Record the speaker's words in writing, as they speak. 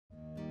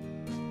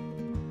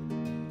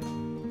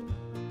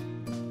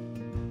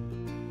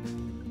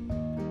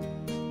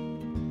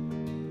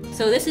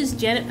So this is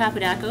Janet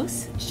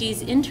Papadakos.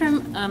 She's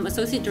interim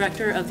associate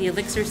director of the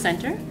Elixir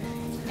Center,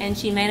 and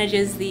she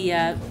manages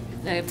the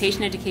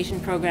patient education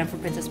program for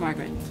Princess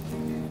Margaret.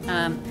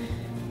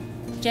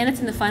 Janet's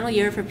in the final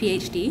year of her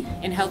PhD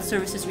in Health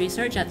Services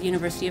Research at the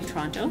University of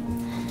Toronto,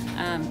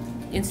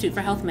 Institute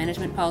for Health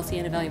Management, Policy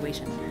and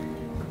Evaluation.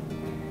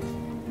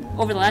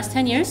 Over the last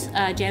 10 years,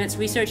 Janet's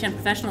research and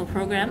professional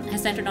program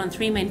has centered on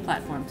three main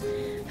platforms.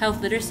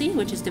 Health literacy,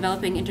 which is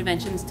developing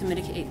interventions to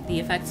mitigate the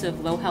effects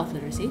of low health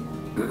literacy.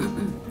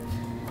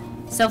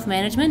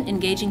 Self-management,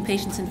 engaging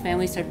patients and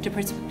families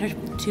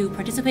to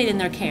participate in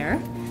their care.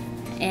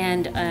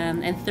 And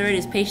third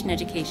is patient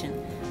education,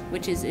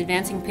 which is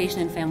advancing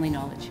patient and family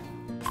knowledge.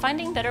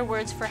 Finding better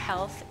words for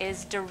health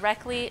is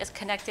directly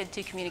connected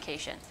to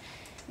communication.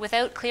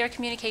 Without clear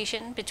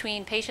communication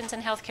between patients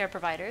and healthcare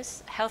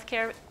providers,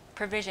 healthcare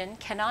provision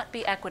cannot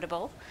be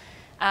equitable,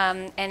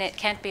 and it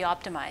can't be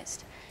optimized.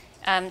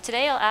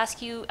 Today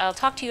I'll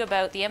talk to you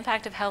about the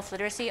impact of health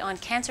literacy on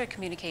cancer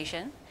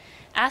communication,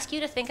 ask you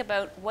to think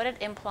about what it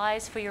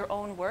implies for your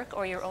own work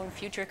or your own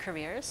future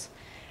careers,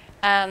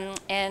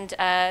 and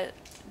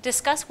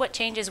discuss what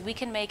changes we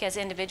can make as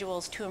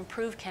individuals to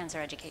improve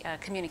cancer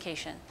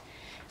communication.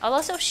 I'll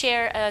also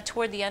share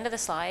toward the end of the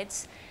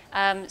slides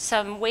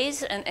some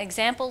ways and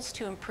examples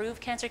to improve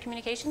cancer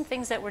communication,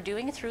 things that we're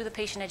doing through the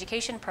patient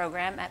education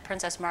program at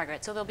Princess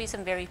Margaret. So there'll be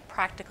some very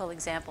practical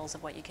examples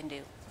of what you can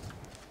do.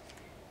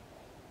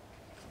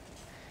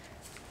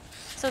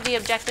 So the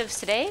objectives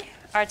today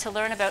are to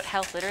learn about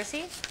health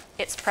literacy,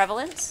 its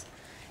prevalence,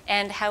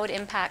 and how it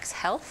impacts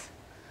health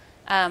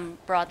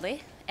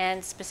broadly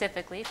and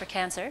specifically for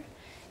cancer.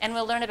 And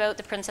we'll learn about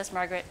the Princess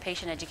Margaret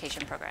Patient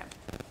Education Program.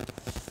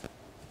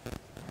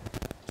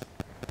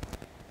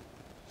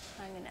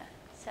 I'm going to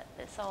set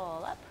this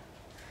all up.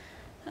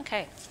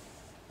 Okay.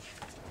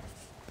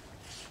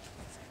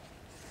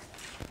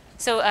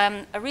 So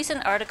a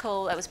recent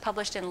article that was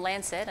published in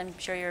Lancet, I'm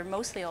sure you're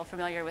mostly all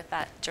familiar with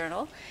that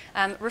journal,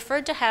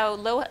 referred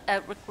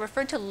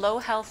to low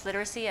health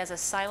literacy as a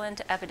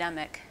silent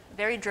epidemic,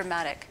 very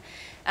dramatic.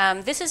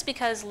 This is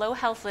because low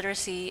health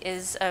literacy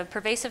is a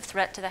pervasive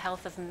threat to the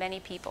health of many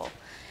people.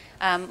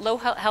 Low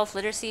health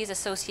literacy is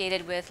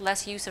associated with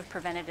less use of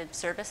preventative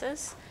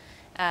services,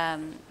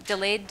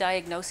 delayed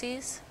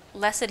diagnoses,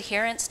 less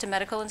adherence to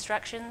medical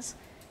instructions,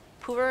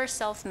 poorer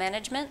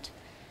self-management,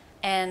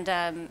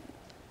 and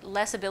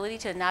less ability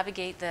to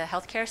navigate the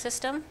healthcare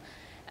system,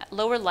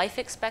 lower life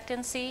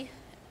expectancy,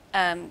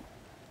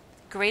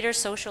 greater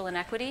social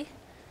inequity,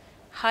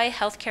 high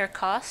healthcare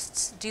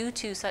costs due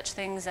to such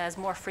things as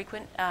more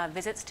frequent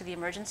visits to the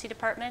emergency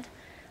department,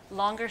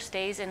 longer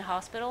stays in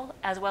hospital,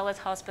 as well as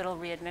hospital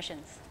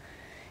readmissions,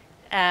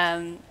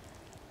 and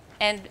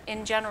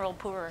in general,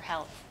 poorer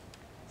health.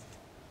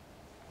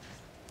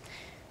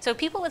 So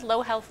people with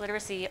low health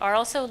literacy are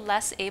also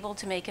less able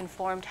to make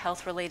informed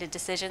health-related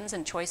decisions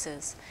and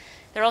choices.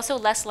 They're also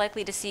less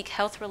likely to seek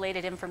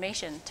health-related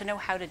information to know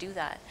how to do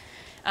that.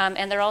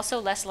 And they're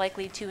also less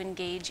likely to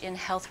engage in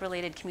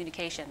health-related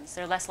communications.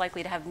 They're less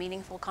likely to have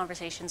meaningful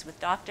conversations with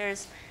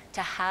doctors,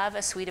 to have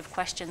a suite of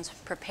questions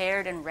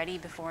prepared and ready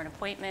before an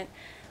appointment,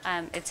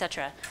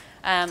 etc.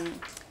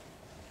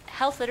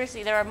 Health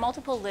literacy, there are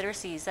multiple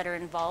literacies that are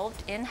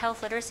involved in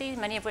health literacy,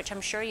 many of which I'm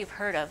sure you've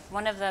heard of.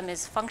 One of them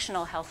is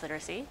functional health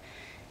literacy,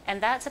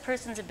 and that's a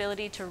person's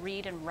ability to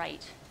read and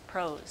write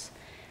prose.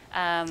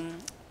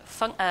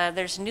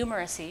 There's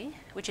numeracy,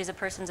 which is a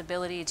person's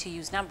ability to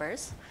use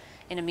numbers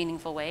in a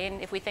meaningful way.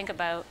 And if we think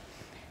about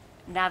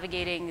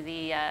navigating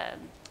the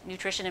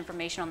nutrition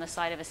information on the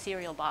side of a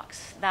cereal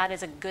box, that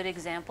is a good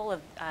example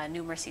of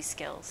numeracy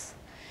skills.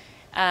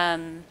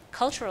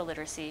 Cultural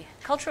literacy.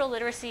 Cultural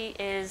literacy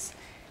is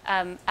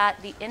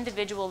at the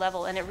individual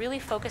level, and it really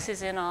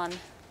focuses in on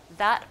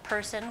that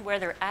person, where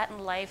they're at in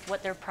life,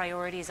 what their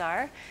priorities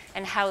are,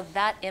 and how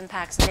that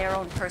impacts their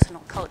own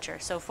personal culture.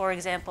 So for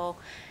example,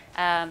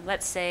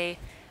 let's say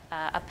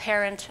a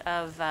parent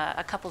of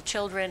a couple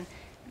children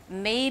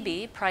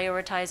maybe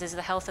prioritizes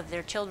the health of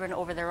their children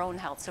over their own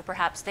health. So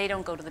perhaps they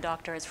don't go to the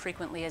doctor as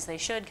frequently as they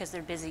should because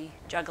they're busy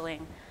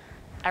juggling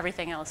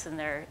everything else in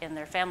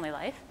their family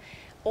life.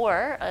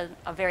 Or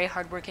a very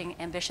hardworking,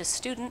 ambitious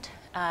student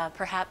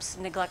perhaps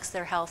neglects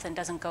their health and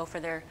doesn't go for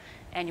their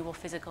annual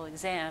physical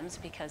exams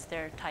because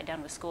they're tied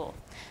down with school.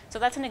 So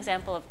that's an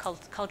example of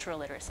cultural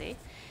literacy.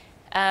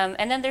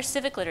 And then there's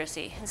civic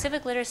literacy. And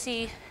civic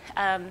literacy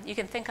you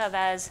can think of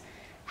as,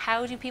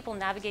 how do people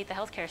navigate the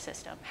healthcare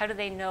system? How do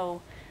they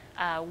know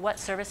what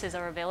services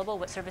are available,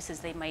 what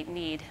services they might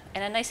need?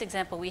 And a nice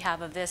example we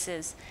have of this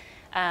is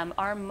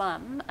our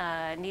mom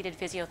needed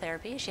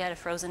physiotherapy. She had a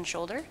frozen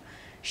shoulder.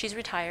 She's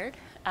retired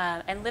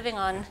and living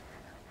on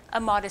a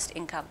modest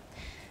income.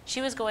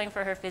 She was going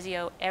for her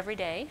physio every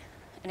day,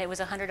 and it was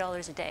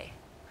 $100 a day.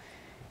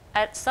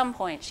 At some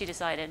point, she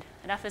decided,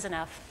 enough is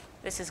enough.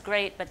 This is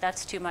great, but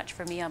that's too much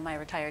for me on my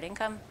retired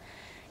income.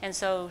 And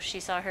so she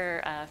saw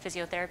her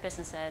physiotherapist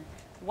and said,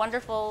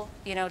 wonderful,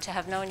 to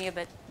have known you,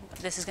 but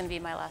this is going to be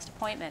my last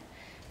appointment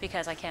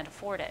because I can't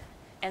afford it.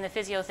 And the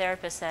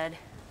physiotherapist said,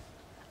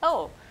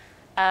 oh,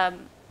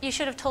 you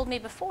should have told me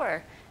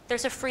before.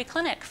 There's a free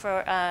clinic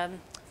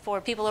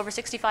for people over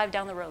 65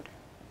 down the road.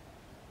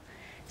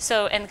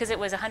 So, and because it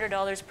was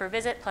 $100 per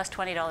visit plus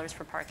 $20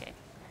 for parking.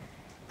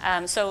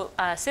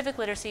 Civic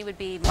literacy would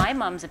be my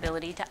mom's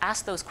ability to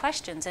ask those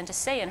questions and to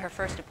say in her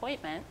first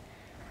appointment,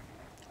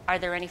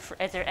 is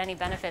there any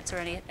benefits or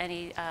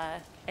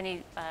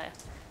any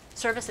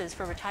services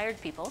for retired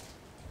people?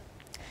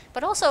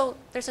 But also,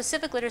 there's a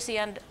civic literacy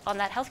on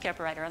that healthcare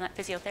provider, on that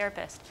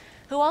physiotherapist,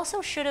 who also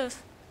should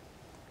have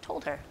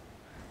told her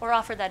or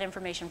offered that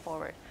information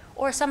forward,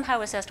 or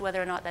somehow assessed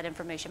whether or not that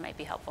information might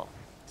be helpful.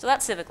 So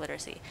that's civic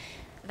literacy.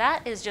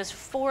 That is just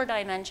 4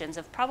 dimensions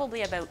of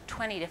probably about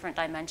 20 different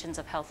dimensions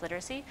of health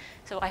literacy.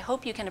 So I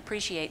hope you can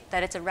appreciate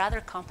that it's a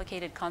rather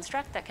complicated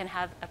construct that can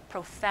have a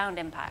profound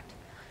impact.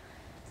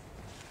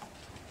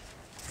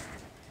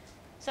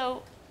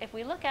 So if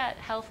we look at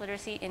health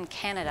literacy in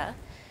Canada,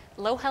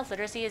 low health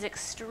literacy is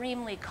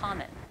extremely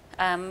common.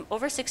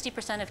 Over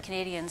 60% of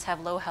Canadians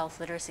have low health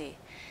literacy.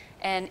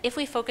 And if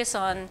we focus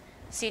on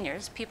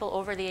seniors, people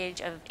over the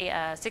age of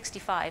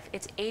 65,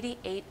 it's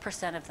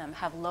 88% of them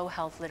have low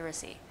health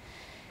literacy.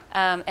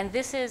 And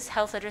this is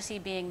health literacy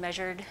being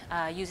measured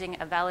using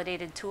a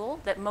validated tool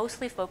that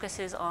mostly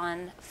focuses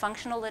on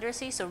functional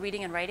literacy, so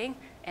reading and writing,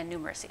 and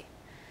numeracy.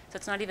 So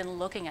it's not even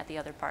looking at the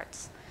other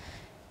parts.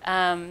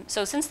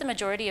 So since the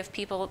majority of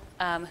people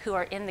who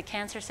are in the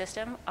cancer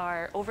system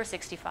are over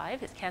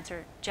 65,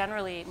 cancer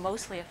generally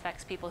mostly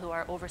affects people who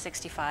are over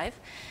 65,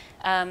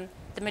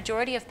 the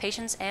majority of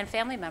patients and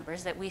family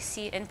members that we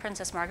see in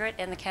Princess Margaret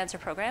in the cancer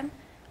program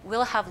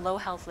will have low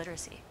health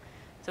literacy.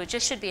 So it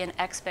just should be an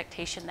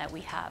expectation that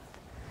we have.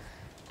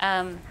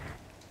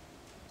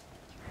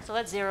 So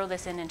let's zero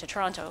this into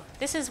Toronto.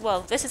 This is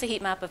a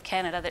heat map of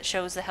Canada that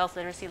shows the health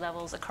literacy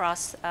levels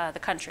across the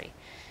country.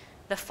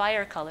 The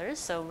fire colors,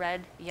 so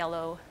red,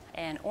 yellow,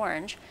 and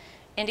orange,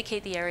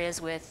 indicate the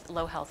areas with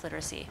low health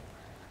literacy.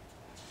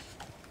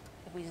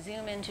 If we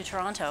zoom into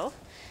Toronto,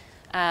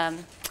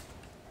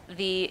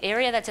 the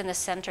area that's in the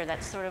center,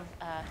 that's sort of,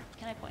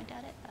 can I point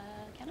at it?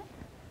 Can I?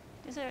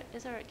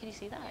 Can you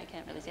see that? I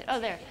can't really see it. Oh,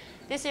 there.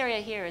 This area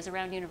here is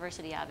around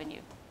University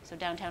Avenue, so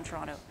downtown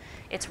Toronto.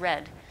 It's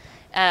red.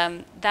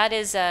 That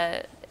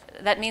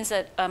means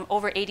that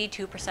over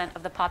 82%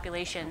 of the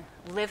population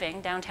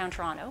living downtown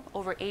Toronto,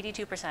 over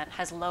 82%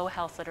 has low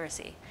health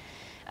literacy.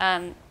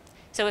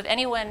 So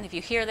if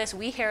you hear this,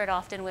 we hear it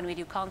often when we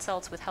do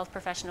consults with health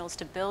professionals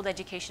to build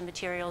education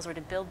materials or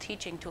to build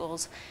teaching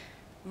tools.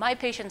 My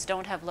patients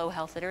don't have low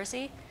health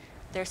literacy.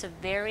 There's a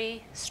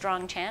very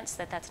strong chance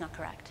that that's not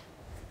correct.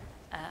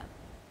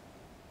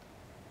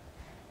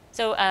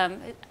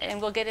 And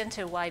we'll get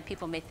into why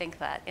people may think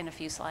that in a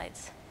few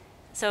slides.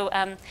 So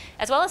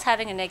as well as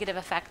having a negative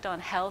effect on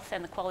health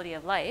and the quality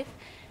of life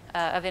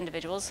of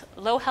individuals,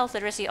 low health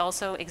literacy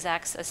also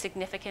exacts a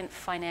significant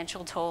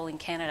financial toll in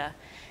Canada.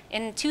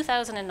 In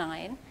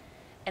 2009,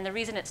 and the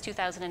reason it's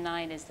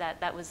 2009 is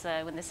that was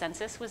when the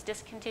census was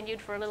discontinued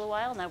for a little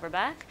while. Now we're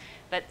back,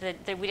 but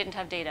we didn't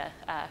have data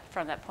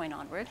from that point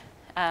onward.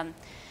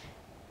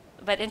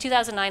 But in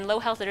 2009, low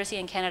health literacy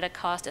in Canada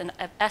cost an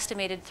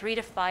estimated 3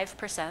 to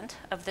 5%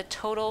 of the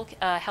total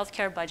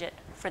healthcare budget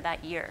for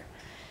that year.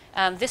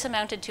 This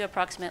amounted to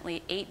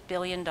approximately $8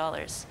 billion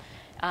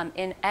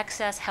in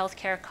excess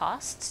healthcare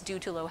costs due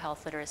to low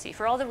health literacy,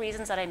 for all the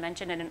reasons that I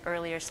mentioned in an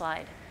earlier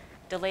slide.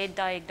 Delayed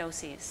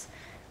diagnoses,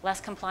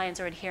 less compliance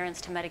or adherence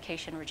to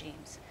medication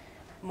regimes,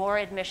 more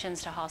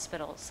admissions to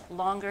hospitals,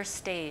 longer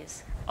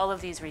stays, all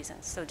of these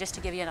reasons. So just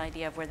to give you an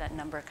idea of where that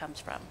number comes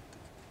from.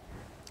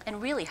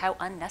 And really how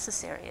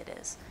unnecessary it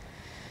is.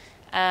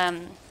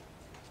 And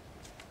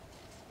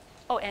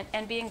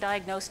being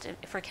diagnosed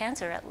for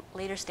cancer at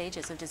later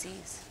stages of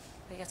disease.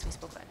 I guess we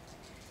spoke about it.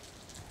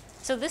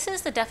 So this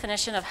is the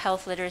definition of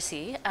health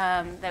literacy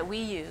that we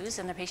use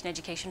in the patient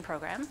education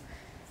program.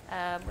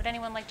 Would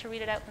anyone like to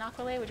read it out?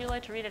 Nakwale, would you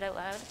like to read it out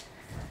loud?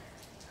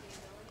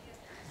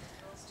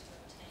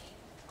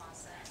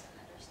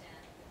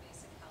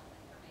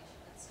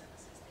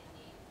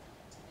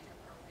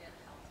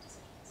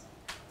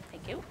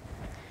 Thank you.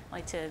 I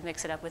like to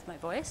mix it up with my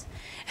voice.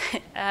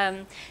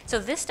 So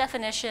this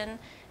definition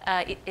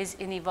is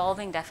an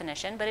evolving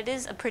definition, but it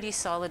is a pretty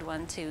solid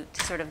one to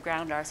sort of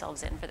ground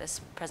ourselves in for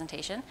this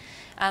presentation.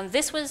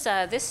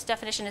 This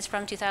definition is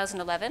from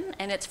 2011,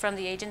 and it's from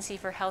the Agency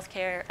for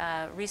Healthcare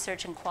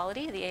Research and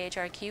Quality, the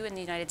AHRQ in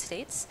the United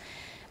States.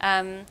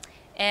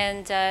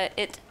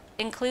 It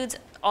includes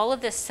all of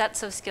the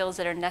sets of skills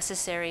that are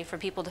necessary for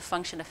people to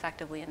function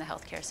effectively in the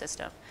healthcare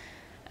system.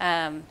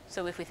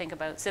 So if we think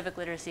about civic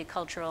literacy,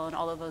 cultural, and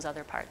all of those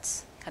other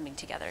parts coming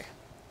together.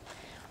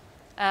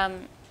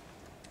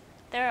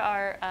 There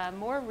are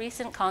more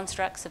recent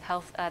constructs of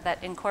health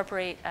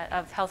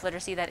health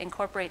literacy that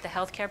incorporate the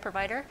healthcare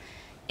provider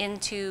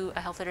into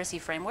a health literacy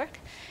framework.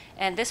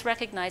 And this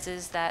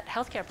recognizes that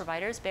healthcare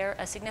providers bear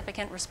a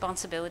significant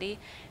responsibility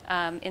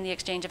in the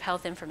exchange of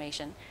health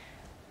information.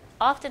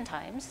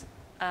 Oftentimes,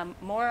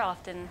 more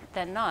often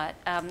than not,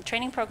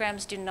 training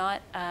programs do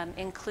not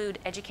include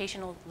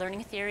educational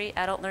learning theory,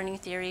 adult learning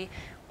theory,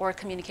 or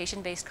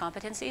communication-based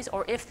competencies,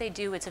 or if they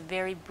do, it's a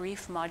very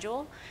brief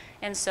module.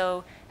 And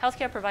so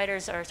healthcare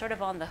providers are sort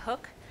of on the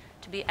hook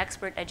to be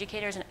expert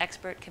educators and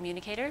expert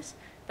communicators,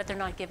 but they're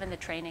not given the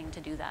training to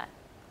do that,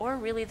 or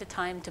really the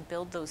time to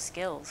build those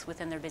skills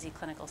within their busy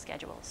clinical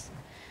schedules.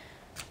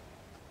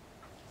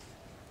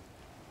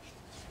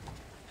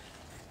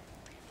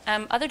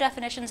 Other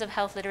definitions of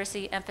health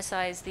literacy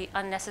emphasize the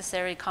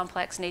unnecessary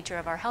complex nature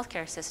of our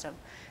healthcare system,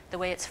 the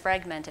way it's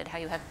fragmented, how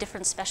you have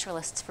different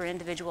specialists for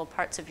individual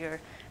parts of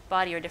your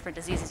body or different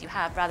diseases you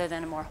have, rather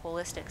than a more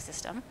holistic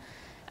system.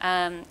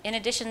 In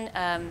addition,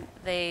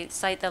 they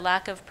cite the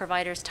lack of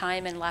providers'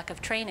 time and lack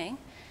of training,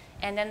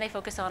 and then they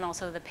focus on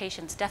also the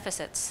patient's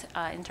deficits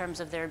in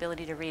terms of their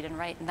ability to read and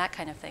write and that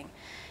kind of thing.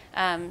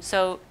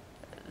 So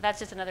that's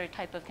just another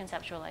type of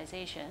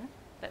conceptualization.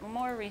 But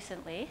more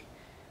recently,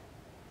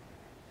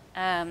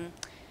 and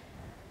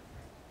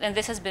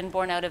this has been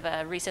born out of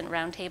a recent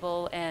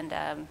roundtable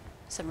and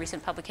some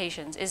recent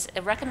publications, is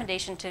a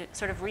recommendation to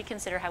sort of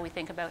reconsider how we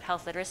think about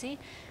health literacy,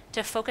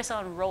 to focus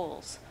on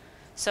roles.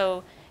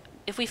 So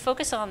if we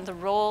focus on the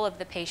role of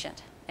the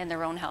patient in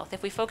their own health,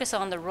 if we focus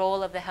on the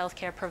role of the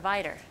healthcare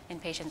provider in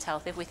patients'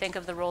 health, if we think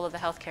of the role of the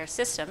healthcare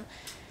system,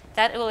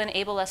 that will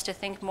enable us to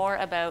think more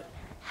about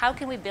how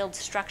can we build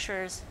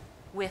structures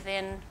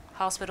within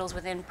hospitals,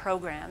 within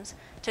programs,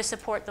 to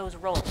support those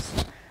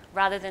roles,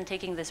 rather than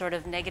taking the sort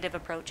of negative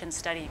approach and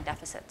studying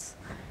deficits,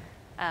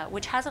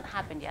 which hasn't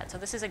happened yet. So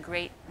this is a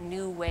great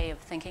new way of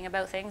thinking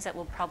about things that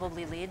will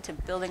probably lead to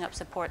building up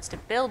supports to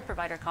build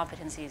provider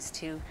competencies,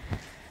 to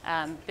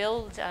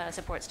build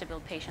supports to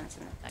build patients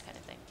and that kind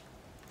of thing.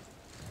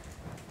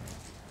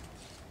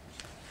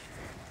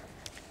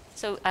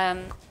 So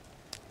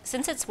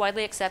since it's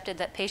widely accepted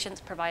that patients,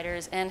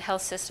 providers, and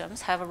health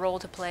systems have a role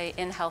to play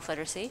in health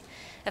literacy,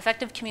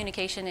 effective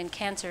communication in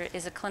cancer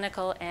is a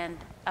clinical and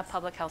a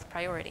public health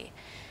priority.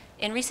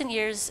 In recent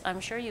years,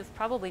 I'm sure you've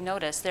probably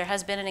noticed, there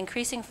has been an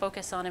increasing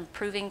focus on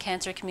improving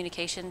cancer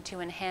communication to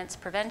enhance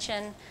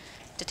prevention,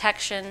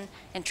 detection,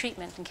 and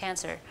treatment in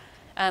cancer.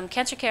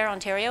 Cancer Care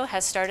Ontario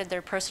has started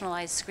their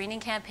personalized screening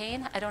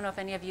campaign. I don't know if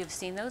any of you have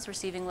seen those,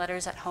 receiving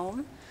letters at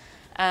home.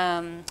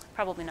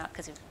 Probably not,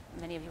 because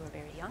many of you are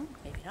very young,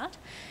 maybe not.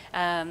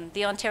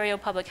 The Ontario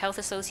Public Health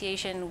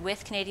Association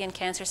with Canadian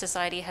Cancer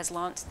Society has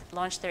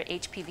launched their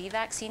HPV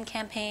vaccine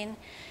campaign,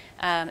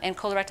 and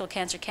Colorectal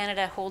Cancer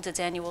Canada holds its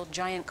annual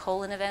Giant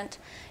Colon event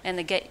and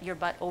the Get Your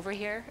Butt Over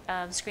Here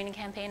screening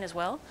campaign as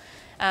well.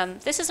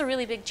 This is a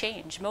really big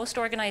change. Most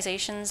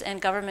organizations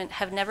and government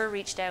have never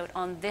reached out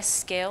on this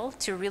scale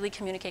to really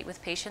communicate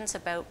with patients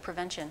about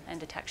prevention and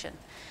detection.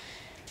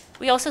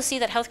 We also see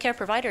that healthcare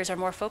providers are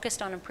more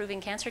focused on improving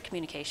cancer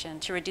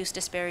communication to reduce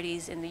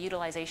disparities in the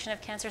utilization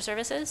of cancer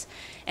services,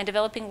 and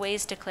developing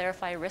ways to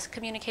clarify risk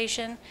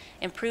communication,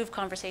 improve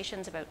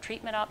conversations about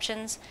treatment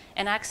options,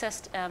 and access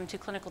to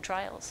clinical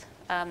trials.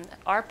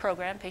 Our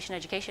program, Patient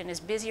Education, is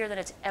busier than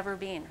it's ever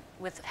been,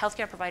 with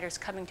healthcare providers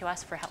coming to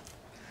us for help.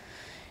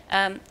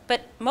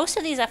 But most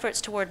of these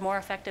efforts toward more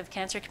effective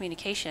cancer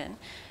communication,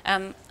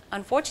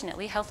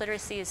 unfortunately, health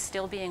literacy is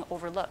still being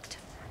overlooked.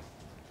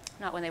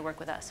 Not when they work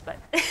with us, but.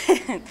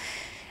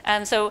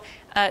 So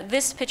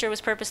this picture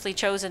was purposely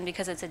chosen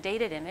because it's a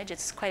dated image.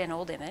 It's quite an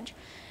old image,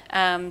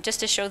 just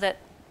to show that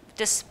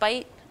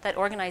despite that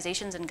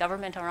organizations and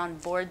government are on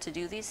board to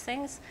do these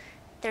things,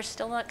 they're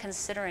still not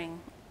considering,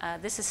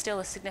 this is still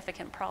a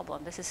significant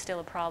problem. This is still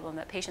a problem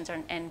that patients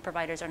and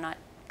providers are not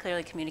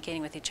clearly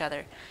communicating with each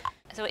other.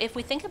 So if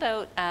we think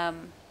about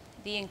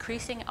the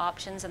increasing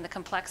options and the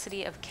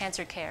complexity of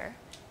cancer care,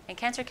 and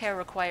cancer care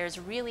requires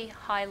really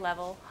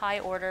high-level,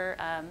 high-order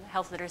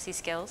health literacy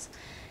skills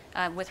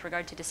with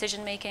regard to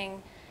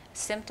decision-making,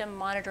 symptom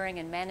monitoring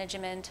and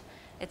management,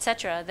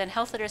 etc., then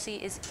health literacy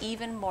is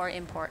even more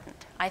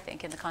important, I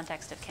think, in the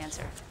context of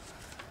cancer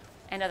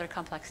and other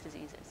complex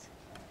diseases.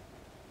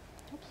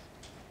 Oops.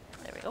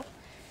 There we go.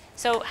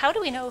 So how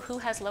do we know who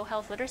has low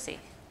health literacy?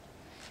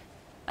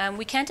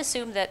 We can't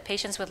assume that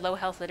patients with low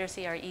health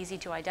literacy are easy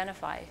to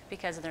identify,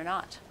 because they're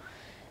not.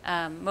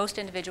 Most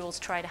individuals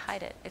try to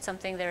hide it. It's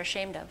something they're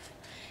ashamed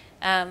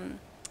of.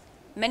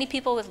 Many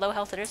people with low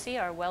health literacy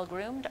are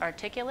well-groomed,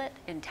 articulate,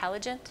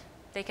 intelligent.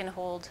 They can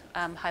hold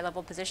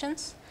high-level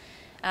positions.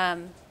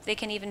 They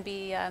can even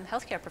be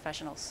healthcare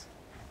professionals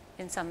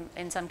in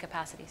some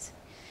capacities.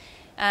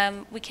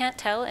 We can't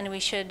tell, and we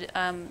should,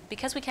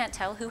 because we can't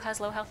tell who has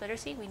low health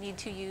literacy, we need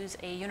to use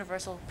a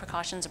universal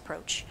precautions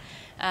approach.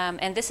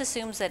 And this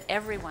assumes that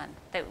everyone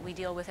that we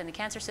deal with in the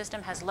cancer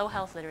system has low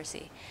health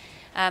literacy.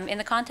 In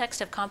the context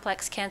of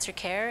complex cancer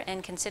care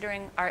and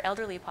considering our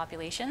elderly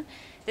population,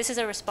 this is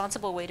a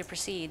responsible way to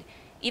proceed.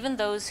 Even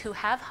those who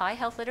have high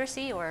health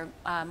literacy or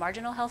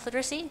marginal health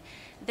literacy,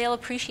 they'll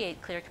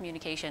appreciate clear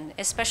communication,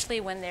 especially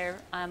when they're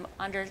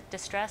under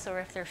distress or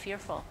if they're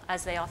fearful,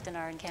 as they often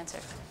are in cancer.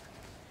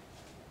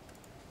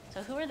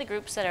 So who are the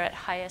groups that are at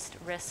highest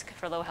risk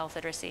for low health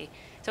literacy?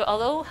 So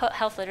although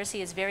health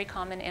literacy is very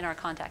common in our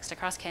context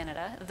across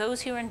Canada,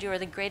 those who endure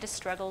the greatest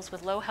struggles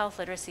with low health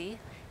literacy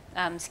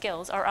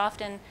skills are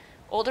often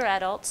older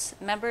adults,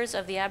 members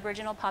of the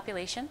Aboriginal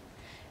population,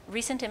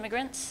 recent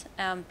immigrants,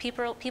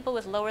 people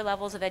with lower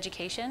levels of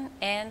education,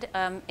 and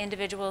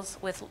individuals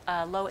with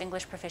low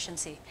English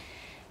proficiency,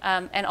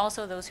 and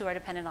also those who are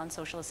dependent on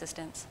social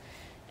assistance.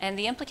 And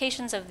the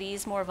implications of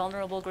these more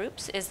vulnerable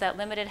groups is that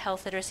limited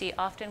health literacy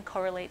often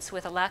correlates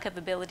with a lack of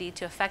ability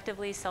to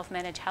effectively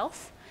self-manage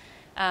health,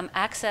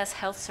 access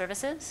health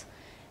services,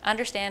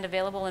 understand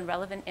available and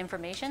relevant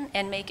information,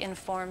 and make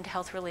informed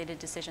health-related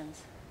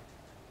decisions.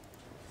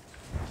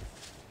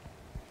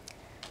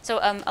 So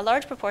a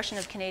large proportion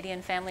of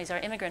Canadian families are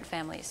immigrant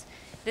families.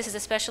 This is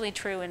especially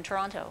true in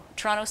Toronto.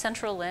 Toronto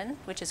Central Lynn,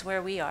 which is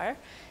where we are,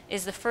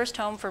 is the first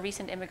home for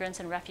recent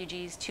immigrants and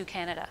refugees to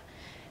Canada.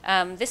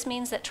 This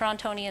means that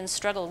Torontonians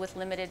struggle with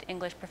limited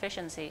English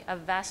proficiency, a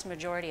vast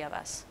majority of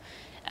us.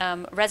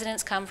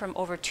 Residents come from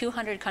over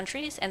 200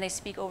 countries, and they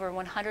speak over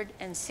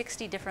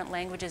 160 different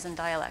languages and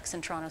dialects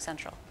in Toronto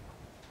Central.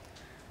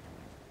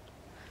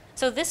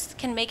 So this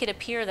can make it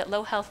appear that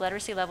low health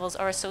literacy levels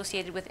are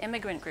associated with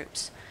immigrant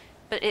groups,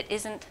 but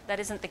that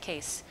isn't the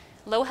case.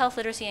 Low health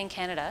literacy in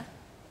Canada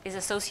is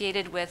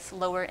associated with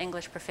lower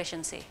English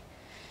proficiency.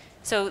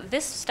 So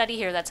this study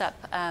here that's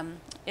up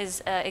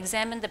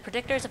examined the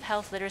predictors of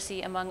health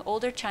literacy among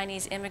older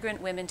Chinese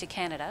immigrant women to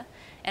Canada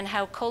and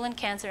how colon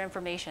cancer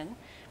information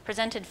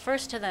presented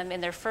first to them in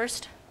their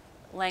first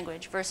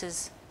language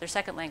versus their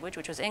second language,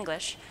 which was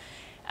English,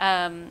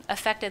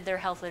 affected their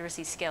health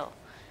literacy skill.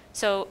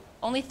 So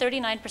only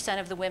 39%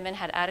 of the women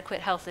had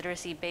adequate health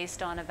literacy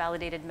based on a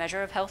validated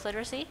measure of health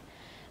literacy,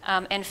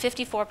 and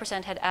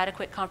 54% had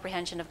adequate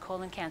comprehension of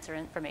colon cancer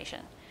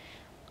information.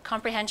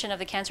 Comprehension of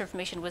the cancer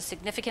information was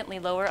significantly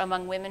lower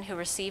among women who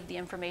received the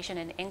information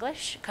in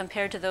English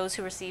compared to those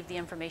who received the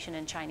information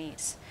in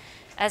Chinese.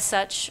 As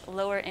such,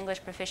 lower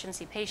English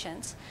proficiency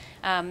patients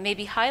may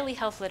be highly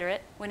health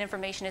literate when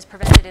information is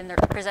presented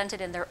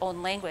in their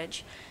own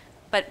language,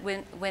 but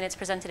when it's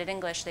presented in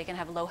English, they can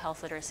have low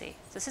health literacy.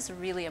 So this is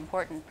really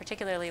important,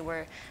 particularly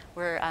where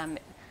we're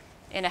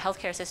in a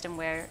healthcare system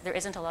where there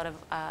isn't a lot of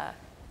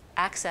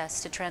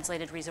access to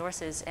translated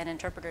resources, and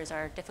interpreters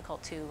are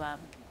difficult to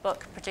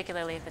book,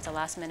 particularly if it's a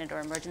last minute or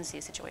emergency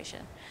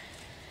situation.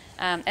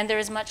 And there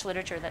is much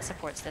literature that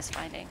supports this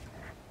finding.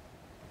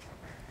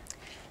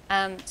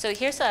 So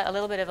here's a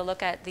little bit of a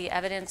look at the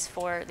evidence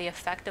for the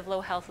effect of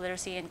low health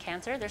literacy in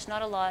cancer. There's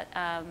not a lot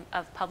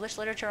of published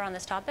literature on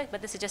this topic,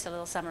 but this is just a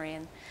little summary.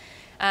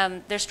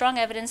 And there's strong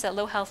evidence that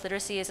low health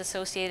literacy is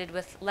associated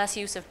with less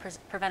use of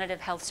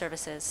preventative health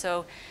services.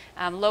 So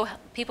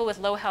people with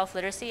low health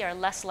literacy are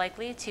less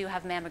likely to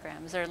have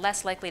mammograms. They're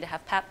less likely to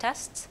have Pap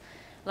tests,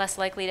 less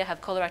likely to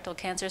have colorectal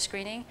cancer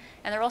screening,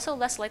 and they're also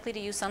less likely to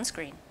use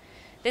sunscreen.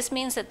 This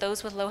means that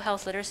those with low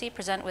health literacy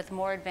present with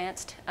more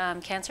advanced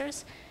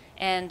cancers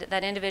and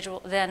than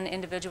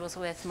individuals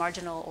with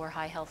marginal or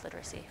high health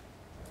literacy.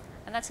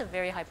 And that's a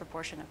very high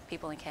proportion of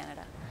people in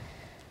Canada.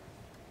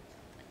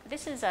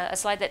 This is a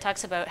slide that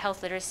talks about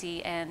health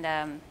literacy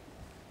and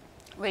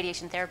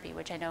radiation therapy,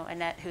 which I know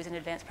Annette, who's an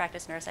advanced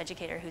practice nurse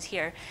educator who's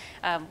here,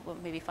 will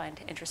maybe find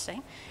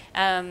interesting.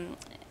 And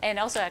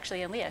also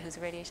actually Leah, who's a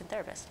radiation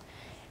therapist.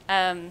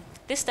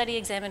 This study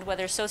examined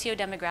whether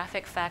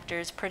socio-demographic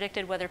factors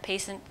predicted whether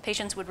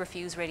patients would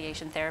refuse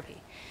radiation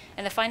therapy.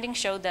 And the findings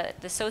showed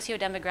that the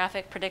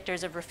socio-demographic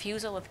predictors of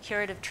refusal of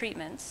curative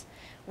treatments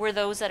were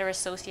those that are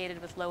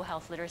associated with low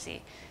health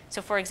literacy.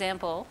 So for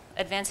example,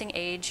 advancing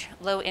age,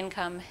 low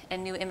income,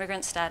 and new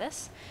immigrant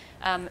status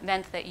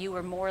meant that you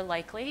were more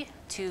likely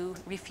to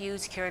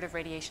refuse curative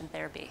radiation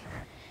therapy.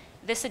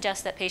 This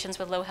suggests that patients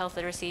with low health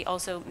literacy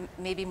also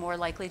may be more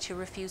likely to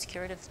refuse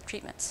curative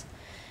treatments.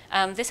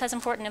 This has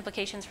important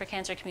implications for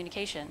cancer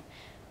communication.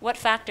 What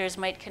factors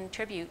might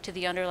contribute to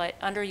the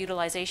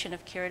underutilization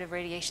of curative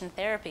radiation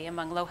therapy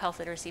among low health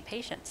literacy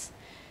patients?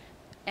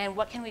 And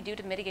what can we do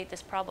to mitigate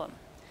this problem?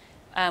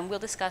 We'll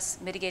discuss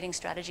mitigating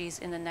strategies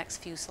in the next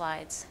few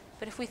slides.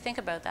 But if we think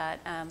about that,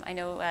 I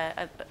know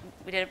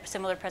we did a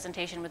similar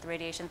presentation with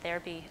radiation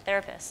therapy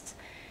therapists,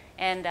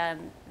 and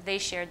they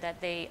shared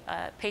that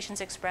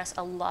patients express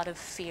a lot of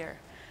fear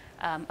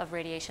of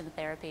radiation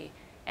therapy,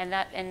 and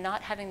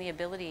not having the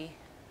ability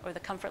or the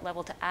comfort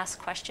level to ask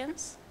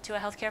questions to a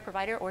healthcare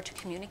provider or to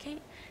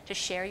communicate, to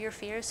share your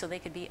fears so they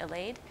could be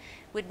allayed,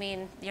 would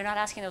mean you're not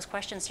asking those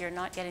questions, so you're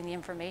not getting the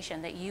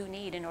information that you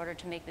need in order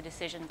to make the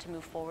decision to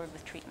move forward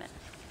with treatment.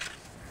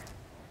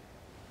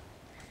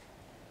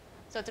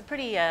 So it's a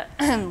pretty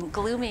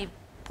gloomy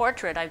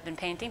portrait I've been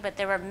painting, but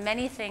there are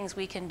many things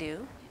we can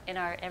do in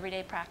our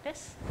everyday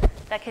practice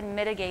that can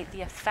mitigate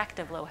the effect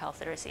of low health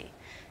literacy.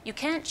 You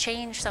can't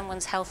change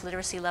someone's health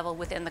literacy level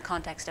within the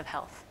context of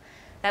health.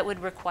 That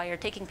would require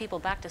taking people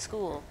back to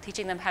school,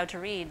 teaching them how to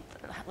read,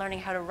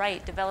 learning how to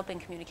write, developing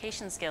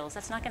communication skills.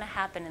 That's not going to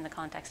happen in the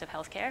context of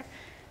healthcare.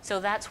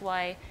 So that's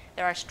why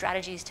there are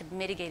strategies to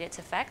mitigate its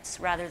effects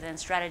rather than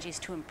strategies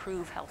to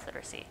improve health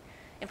literacy.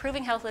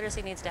 Improving health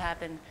literacy needs to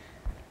happen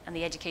and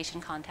the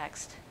education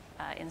context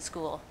in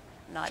school,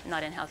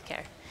 not in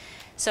healthcare.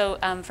 So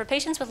for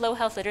patients with low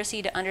health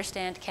literacy to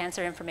understand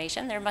cancer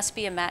information, there must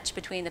be a match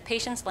between the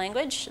patient's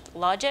language,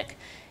 logic,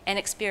 and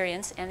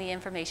experience and the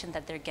information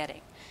that they're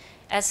getting.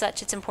 As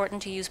such, it's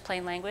important to use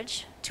plain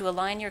language to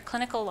align your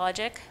clinical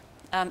logic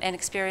and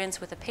experience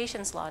with the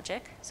patient's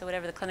logic, so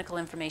whatever the clinical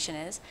information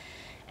is,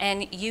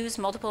 and use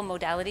multiple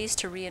modalities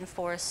to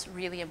reinforce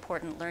really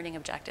important learning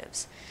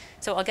objectives.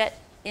 So I'll get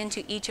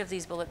into each of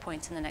these bullet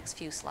points in the next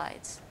few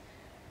slides.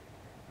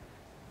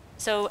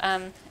 So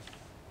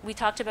we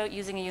talked about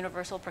using a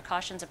universal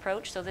precautions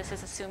approach. So this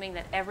is assuming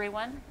that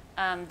everyone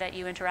that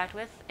you interact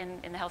with in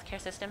the healthcare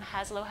system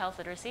has low health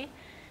literacy.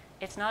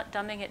 It's not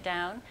dumbing it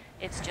down,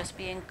 it's just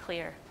being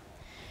clear.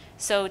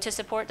 So to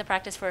support the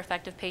practice for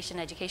effective patient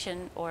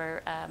education,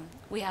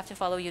 we have to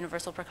follow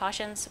universal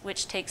precautions,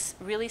 which takes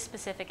really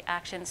specific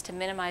actions to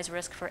minimize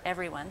risk for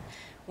everyone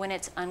when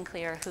it's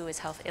unclear who is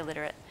health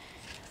illiterate.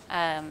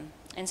 And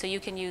so you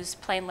can use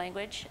plain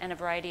language and a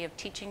variety of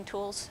teaching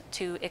tools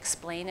to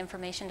explain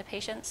information to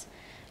patients.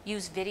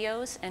 Use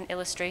videos and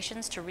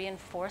illustrations to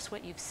reinforce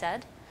what you've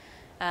said.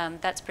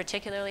 That's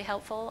particularly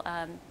helpful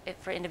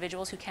for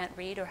individuals who can't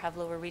read or have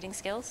lower reading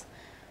skills.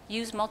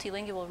 Use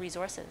multilingual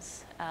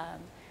resources.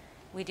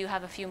 We do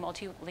have a few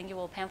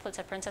multilingual pamphlets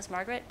at Princess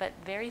Margaret, but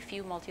very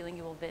few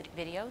multilingual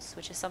videos,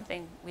 which is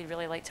something we'd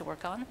really like to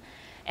work on.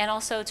 And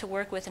also to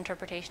work with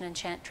interpretation and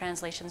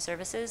translation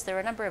services. There are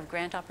a number of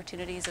grant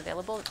opportunities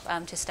available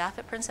to staff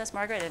at Princess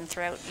Margaret and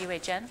throughout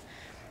UHN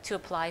to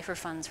apply for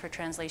funds for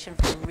translation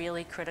for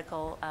really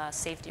critical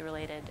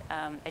safety-related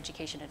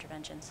education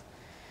interventions.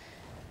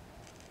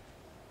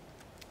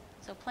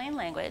 So plain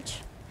language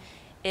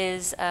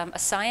is a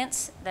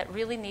science that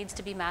really needs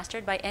to be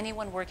mastered by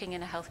anyone working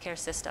in a healthcare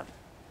system.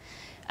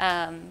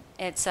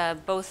 It's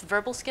both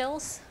verbal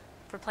skills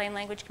for plain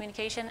language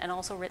communication and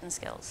also written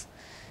skills.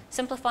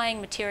 Simplifying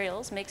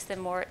materials makes them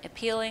more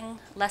appealing,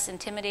 less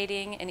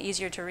intimidating, and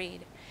easier to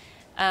read.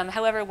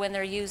 However, when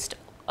they're used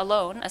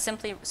alone,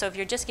 so if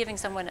you're just giving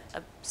someone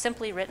a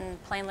simply written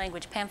plain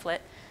language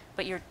pamphlet,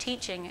 but you're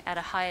teaching at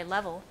a high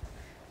level,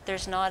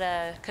 there's not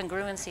a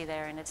congruency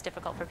there, and it's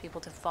difficult for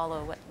people to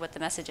follow what the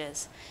message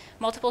is.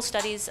 Multiple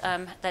studies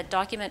that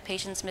document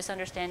patients'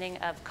 misunderstanding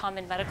of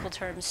common medical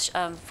terms,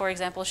 for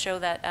example, show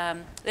that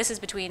this is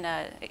between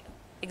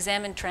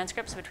examined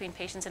transcripts between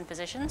patients and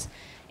physicians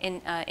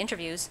in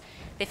interviews.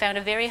 They found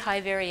a very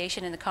high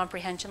variation in the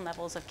comprehension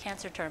levels of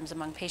cancer terms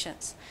among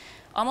patients.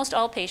 Almost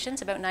all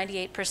patients, about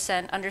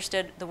 98%,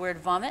 understood the word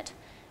vomit,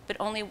 but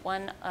only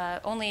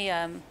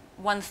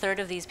one-third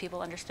of these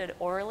people understood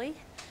orally,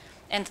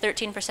 and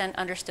 13%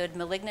 understood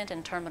malignant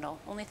and terminal,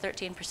 only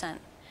 13%.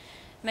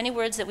 Many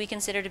words that we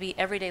consider to be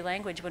everyday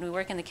language when we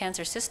work in the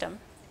cancer system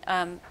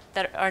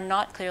that are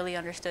not clearly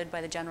understood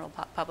by the general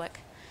public.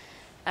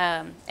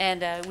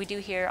 We do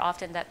hear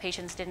often that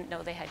patients didn't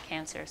know they had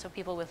cancer. So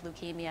people with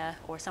leukemia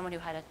or someone who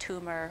had a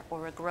tumor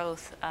or a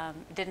growth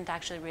didn't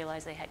actually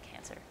realize they had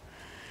cancer.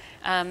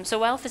 So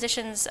while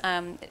physicians,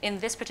 in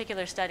this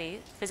particular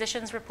study,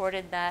 physicians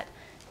reported that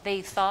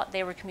they thought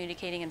they were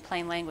communicating in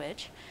plain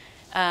language.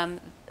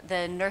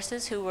 The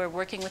nurses who were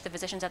working with the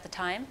physicians at the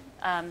time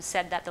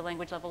said that the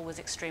language level was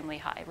extremely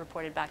high,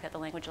 reported back that the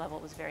language level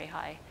was very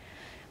high.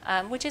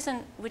 Which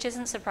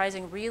isn't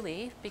surprising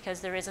really, because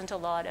there isn't a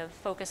lot of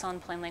focus on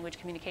plain language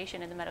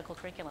communication in the medical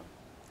curriculum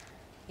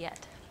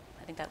yet.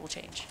 I think that will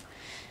change.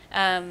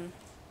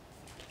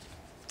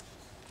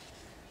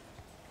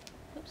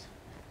 Oops.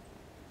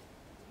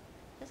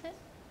 Is it?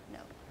 No.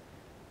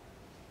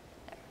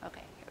 There.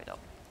 Okay, here we go.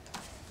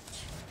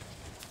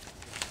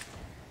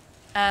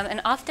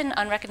 An often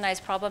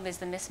unrecognized problem is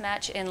the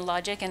mismatch in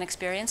logic and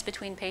experience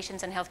between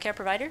patients and healthcare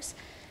providers.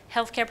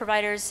 Healthcare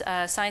providers'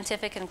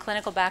 scientific and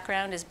clinical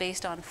background is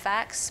based on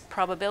facts,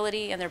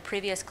 probability, and their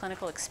previous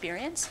clinical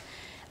experience.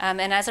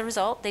 And as a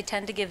result, they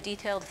tend to give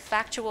detailed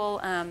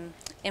factual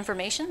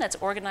information that's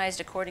organized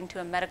according to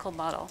a medical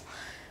model,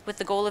 with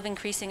the goal of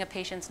increasing a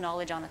patient's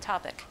knowledge on a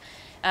topic.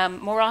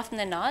 More often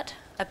than not,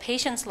 a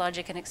patient's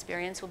logic and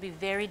experience will be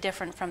very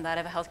different from that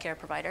of a healthcare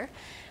provider.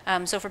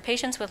 So for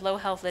patients with low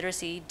health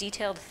literacy,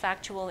 detailed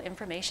factual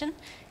information,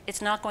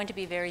 it's not going to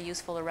be very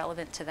useful or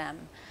relevant to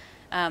them.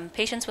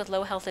 Patients with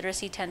low health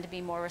literacy tend to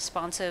be more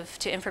responsive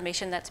to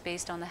information that's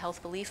based on the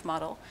health belief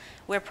model,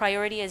 where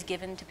priority is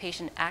given to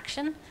patient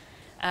action,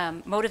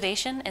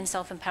 motivation, and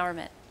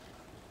self-empowerment.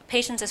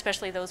 Patients,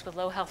 especially those with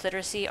low health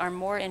literacy, are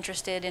more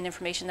interested in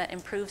information that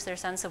improves their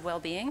sense of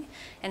well-being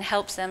and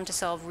helps them to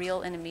solve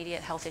real and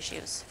immediate health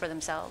issues for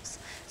themselves.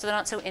 So they're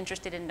not so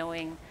interested in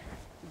knowing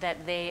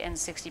that they and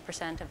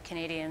 60% of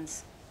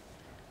Canadians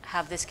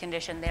have this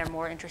condition. They're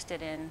more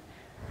interested in,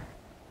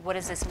 what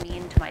does this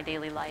mean to my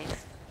daily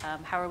life?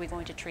 How are we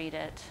going to treat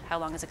it? How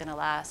long is it going to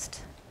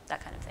last?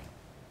 That kind of thing.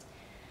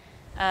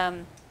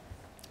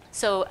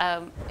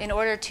 In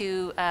order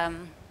to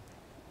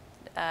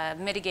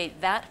mitigate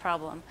that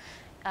problem,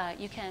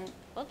 you can,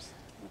 oops,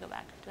 let me go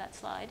back to that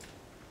slide.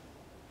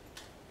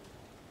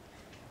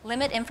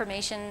 Limit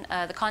information,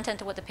 the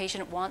content of what the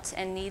patient wants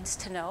and needs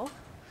to know,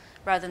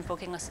 rather than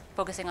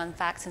focusing on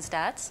facts and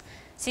stats.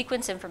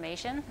 Sequence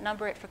information,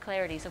 number it for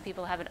clarity so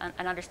people have an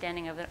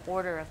understanding of an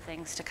order of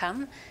things to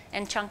come,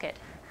 and chunk it,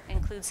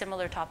 include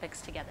similar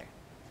topics together.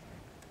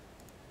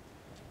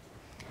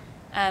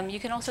 You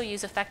can also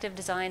use effective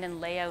design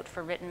and layout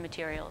for written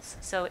materials.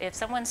 So if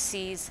someone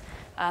sees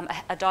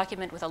a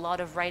document with a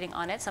lot of writing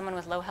on it, someone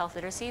with low health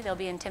literacy, they'll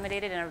be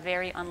intimidated and are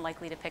very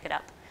unlikely to pick it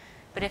up.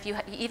 But if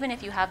even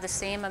if you have the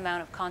same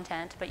amount of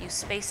content, but you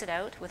space it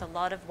out with a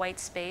lot of white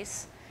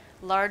space,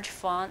 large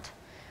font,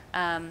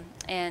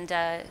 and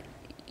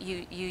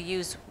you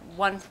use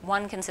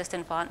one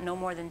consistent font, no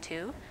more than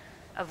two,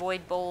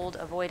 avoid bold,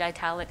 avoid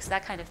italics,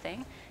 that kind of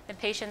thing, then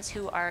patients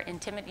who are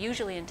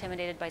usually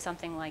intimidated by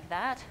something like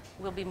that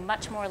will be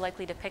much more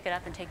likely to pick it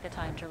up and take the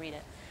time to read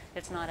it.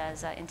 It's not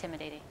as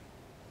intimidating.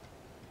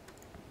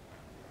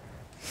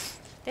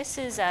 This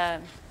is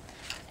an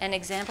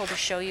example to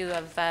show you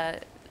of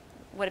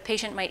what a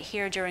patient might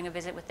hear during a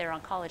visit with their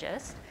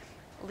oncologist.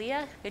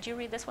 Leah, could you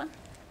read this one?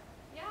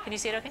 Yeah. Can you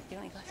see it okay? Do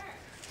you want me to Sure.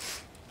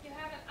 You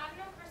have an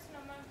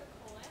adenocarcinoma of the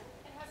colon.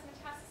 It has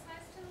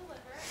metastasized to the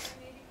liver and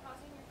may be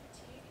causing you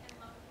fatigue and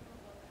low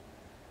hemoglobin.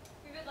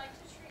 We would like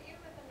to treat you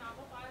with a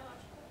novel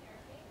biological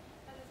therapy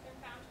that has been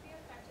found to be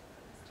effective for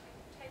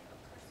this type of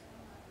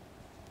carcinoma.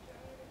 Do you want me to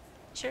read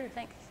this? Sure,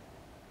 thanks.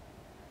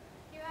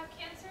 You have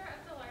cancer of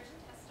the large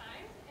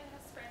intestine. It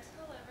has spread to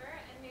the liver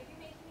and may be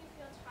making you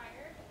feel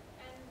tired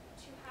and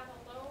to have a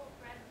low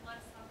red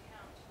blood cell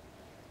count.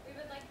 We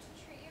would like to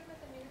treat you with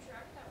a new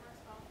drug that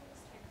works well for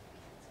this type of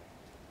cancer.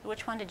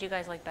 Which one did you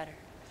guys like better?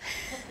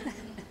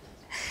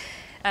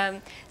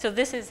 So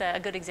this is a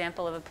good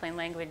example of a plain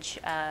language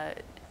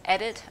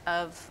edit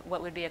of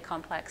what would be a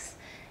complex.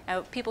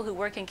 Now, people who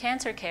work in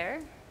cancer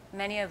care,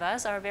 many of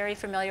us are very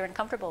familiar and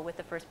comfortable with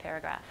the first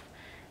paragraph.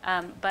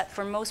 But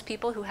for most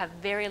people who have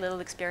very little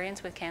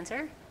experience with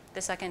cancer,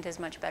 the second is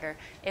much better.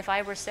 If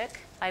I were sick,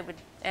 I would,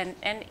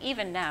 and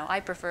even now, I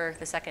prefer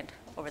the second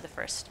over the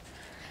first.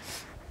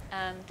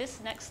 This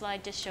next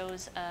slide just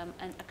shows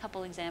a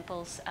couple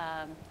examples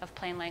of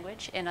plain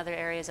language in other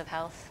areas of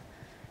health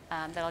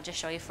that I'll just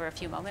show you for a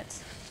few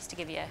moments, just to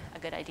give you a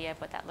good idea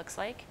of what that looks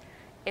like.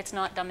 It's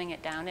not dumbing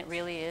it down. It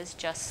really is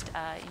just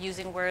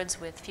using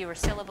words with fewer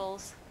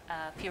syllables,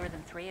 fewer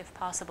than 3 if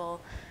possible,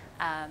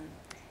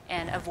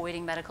 and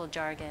avoiding medical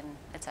jargon,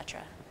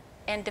 etc.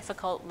 And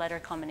difficult letter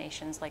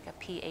combinations like a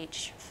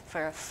PH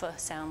for a F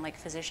sound like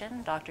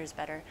physician, doctor's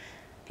better.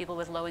 People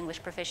with low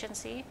English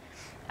proficiency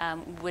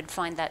would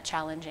find that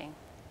challenging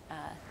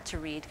to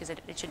read because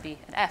it should be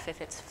an F if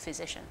it's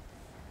physician,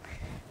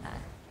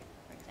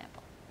 for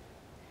example.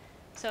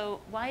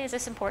 So why is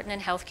this important in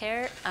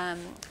healthcare?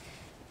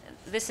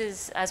 This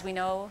is, as we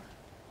know,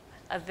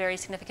 a very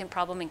significant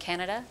problem in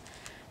Canada.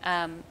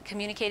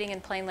 Communicating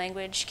in plain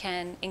language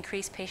can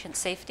increase patient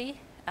safety.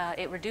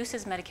 It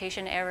reduces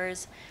medication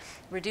errors,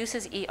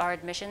 reduces ER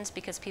admissions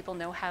because people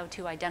know how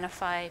to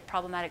identify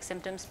problematic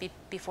symptoms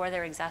before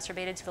they're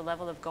exacerbated to the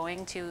level of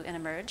going to an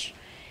emerge.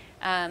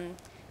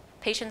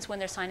 Patients, when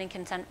they're signing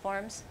consent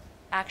forms,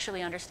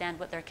 actually understand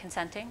what they're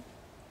consenting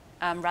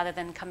rather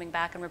than coming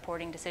back and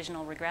reporting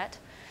decisional regret.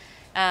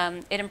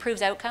 It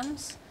improves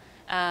outcomes.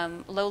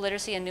 Low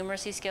literacy and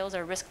numeracy skills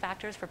are risk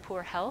factors for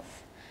poor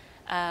health.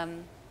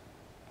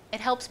 It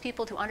helps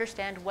people to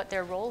understand what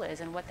their role is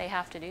and what they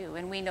have to do.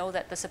 And we know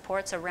that the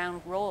supports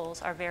around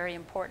roles are very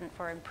important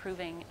for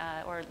improving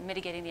or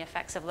mitigating the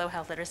effects of low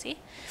health literacy.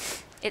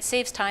 It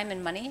saves time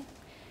and money.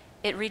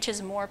 It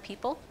reaches more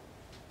people,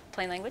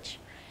 plain language,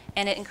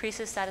 and it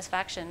increases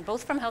satisfaction,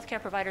 both from healthcare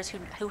providers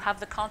who have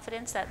the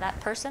confidence that that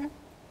person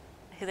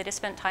who they just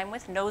spent time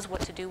with knows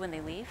what to do when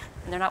they leave,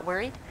 and they're not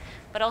worried,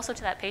 but also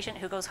to that patient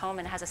who goes home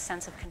and has a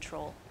sense of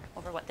control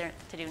over what they're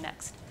to do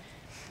next.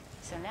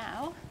 So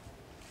now,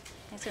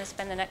 I'm just going to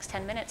spend the next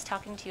 10 minutes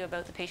talking to you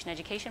about the patient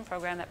education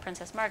program at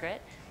Princess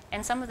Margaret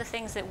and some of the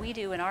things that we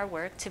do in our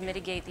work to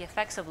mitigate the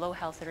effects of low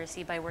health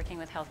literacy by working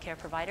with healthcare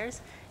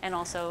providers and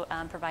also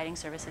providing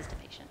services to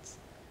patients.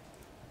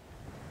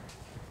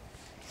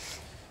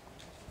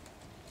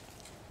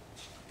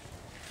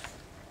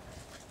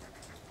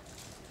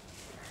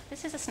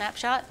 This is a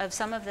snapshot of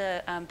some of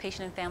the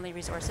patient and family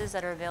resources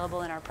that are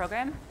available in our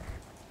program.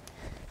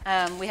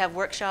 We have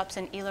workshops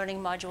and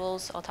e-learning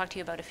modules. I'll talk to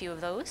you about a few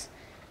of those.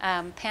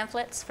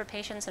 Pamphlets for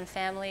patients and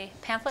family.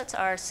 Pamphlets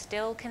are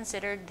still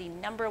considered the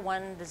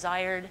 #1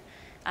 desired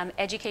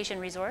education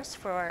resource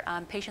for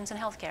patients in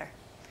healthcare.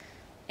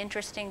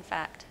 Interesting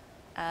fact.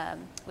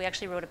 We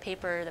actually wrote a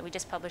paper that we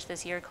just published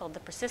this year called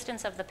The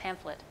Persistence of the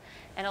Pamphlet.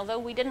 And although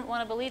we didn't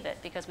want to believe it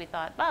because we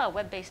thought, wow,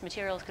 web-based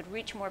materials could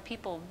reach more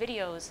people,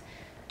 videos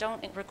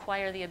don't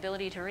require the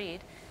ability to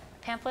read,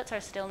 pamphlets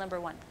are still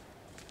 #1.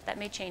 That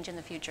may change in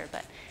the future,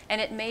 and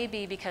it may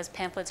be because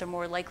pamphlets are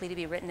more likely to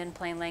be written in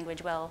plain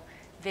language. Well,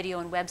 video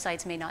and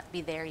websites may not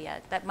be there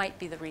yet. That might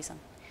be the reason.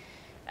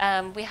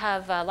 We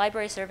have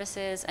library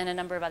services and a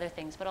number of other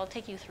things, but I'll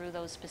take you through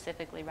those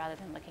specifically rather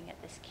than looking at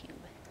this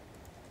cube.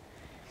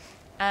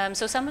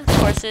 So some of the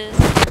courses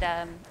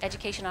and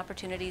education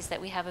opportunities that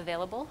we have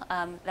available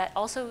that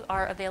also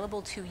are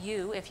available to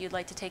you if you'd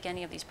like to take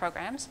any of these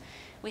programs.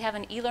 We have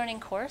an e-learning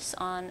course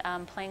on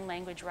plain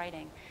language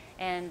writing.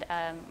 And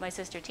my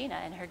sister Tina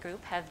and her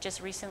group have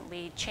just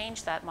recently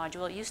changed that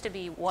module. It used to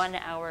be 1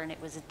 hour, and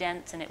it was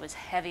dense, and it was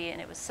heavy,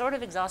 and it was sort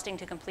of exhausting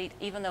to complete,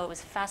 even though it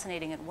was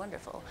fascinating and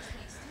wonderful.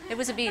 It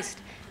was a beast.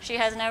 She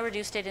has now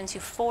reduced it into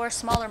 4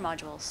 smaller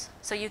modules,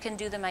 so you can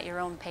do them at your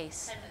own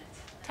pace. 10 minutes.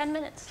 10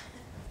 minutes.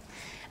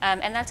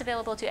 And that's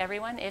available to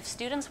everyone. If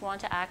students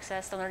want to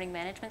access the learning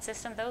management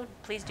system, though,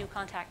 please do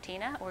contact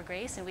Tina or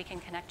Grace, and we can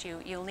connect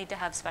you. You'll need to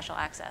have special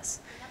access.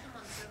 We have them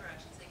on the server,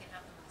 actually, so they can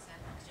have them on the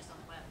sandbox, just on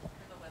the web. We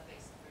have a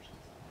web-based version,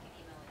 so you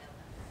can email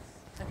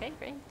it out. Okay,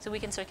 great. So we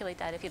can circulate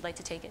that if you'd like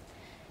to take it.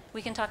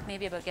 We can talk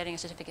maybe about getting a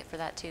certificate for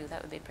that, too.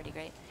 That would be pretty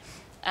great.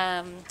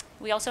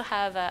 We also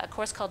have a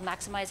course called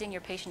Maximizing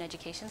Your Patient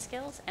Education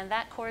Skills, and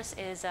that course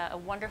is a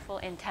wonderful,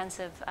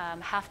 intensive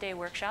half-day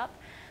workshop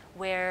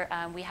where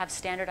we have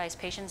standardized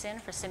patients in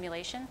for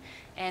simulation,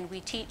 and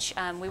we teach,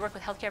 we work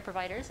with healthcare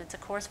providers. It's a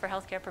course for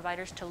healthcare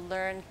providers to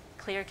learn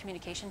clear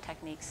communication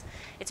techniques.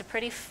 It's a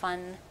pretty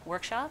fun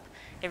workshop.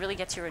 It really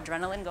gets your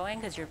adrenaline going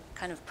because you're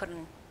kind of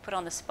put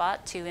on the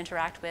spot to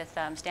interact with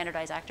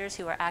standardized actors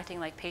who are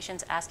acting like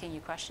patients asking you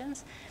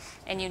questions,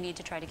 and you need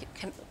to try to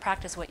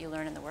practice what you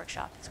learn in the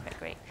workshop. It's quite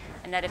great.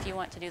 And Ned, if you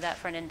want to do that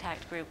for an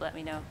intact group, let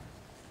me know.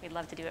 We'd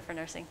love to do it for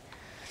nursing.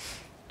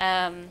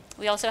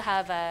 We also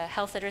have a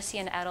health literacy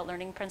and adult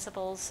learning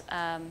principles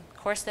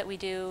course that we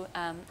do,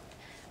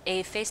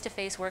 a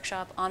face-to-face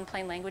workshop on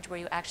plain language where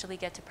you actually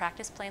get to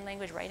practice plain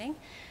language writing,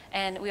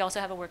 and we also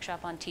have a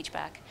workshop on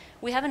teachback.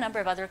 We have a number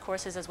of other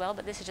courses as well,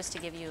 but this is just to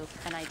give you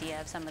an idea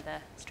of some of the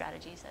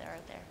strategies that are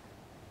out there.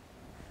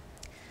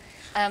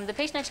 The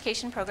patient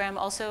education program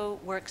also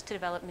works to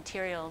develop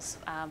materials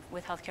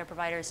with healthcare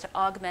providers to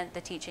augment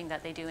the teaching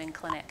that they do in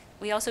clinic.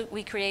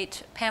 We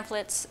create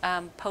pamphlets,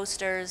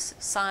 posters,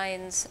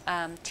 signs,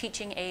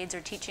 teaching aids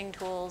or teaching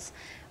tools,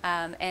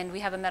 and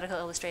we have a medical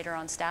illustrator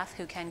on staff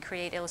who can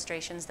create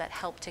illustrations that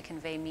help to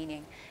convey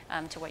meaning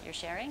to what you're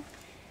sharing.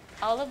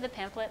 All of the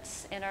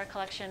pamphlets in our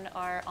collection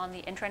are on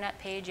the intranet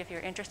page. If you're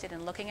interested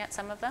in looking at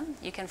some of them,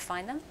 you can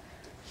find them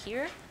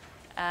here.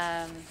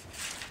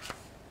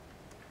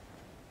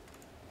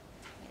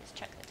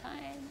 Check the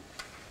time.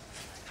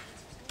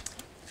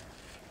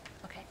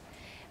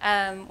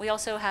 Okay. We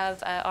also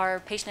have our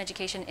patient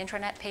education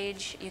intranet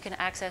page. You can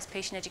access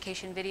patient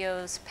education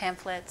videos,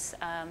 pamphlets,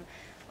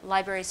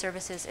 library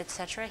services,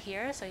 etc.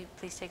 here. So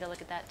please take a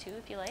look at that too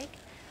if you like.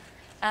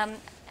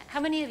 How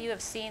many of you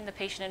have seen the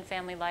patient and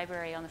family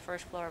library on the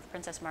first floor of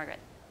Princess Margaret?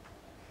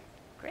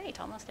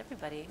 Great, almost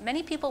everybody.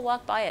 Many people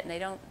walk by it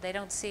and they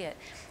don't see it.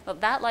 Well,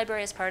 that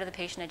library is part of the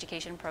patient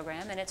education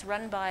program, and it's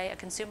run by a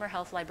consumer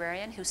health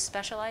librarian who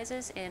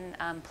specializes in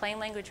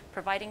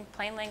providing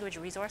plain language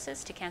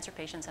resources to cancer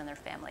patients and their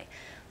family.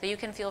 So you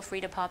can feel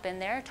free to pop in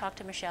there, talk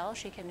to Michelle.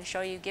 She can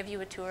give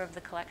you a tour of the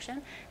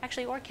collection,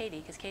 actually, or Katie,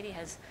 because Katie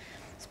has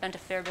spent a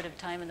fair bit of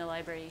time in the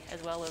library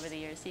as well over the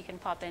years. So you can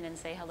pop in and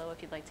say hello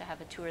if you'd like to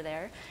have a tour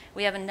there.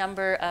 We have a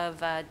number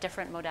of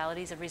different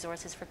modalities of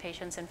resources for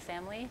patients and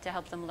family to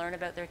help them learn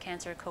about their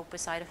cancer, cope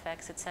with side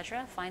effects,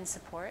 etc., find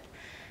support.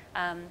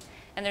 And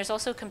there's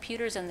also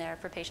computers in there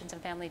for patients and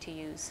family to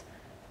use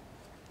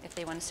if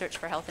they want to search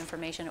for health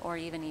information or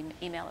even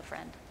email a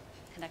friend,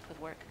 connect with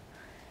work.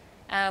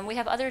 We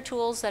have other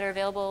tools that are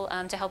available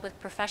to help with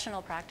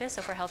professional practice,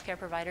 so for healthcare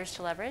providers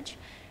to leverage.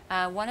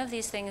 One of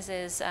these things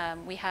is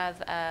we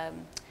have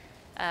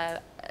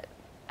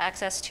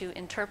access to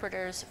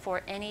interpreters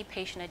for any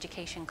patient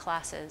education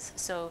classes.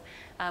 So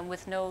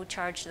with no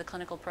charge to the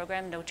clinical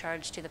program, no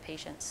charge to the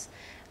patients.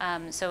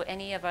 So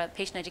any of our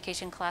patient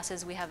education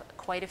classes, we have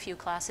quite a few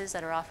classes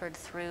that are offered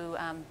through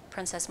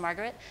Princess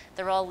Margaret.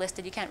 They're all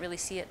listed, you can't really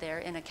see it there,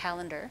 in a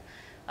calendar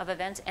of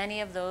events.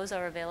 Any of those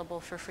are available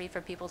for free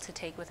for people to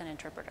take with an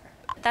interpreter.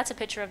 That's a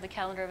picture of the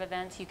calendar of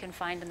events you can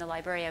find in the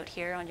library out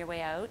here on your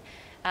way out.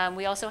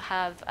 We also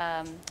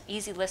have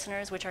easy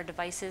listeners, which are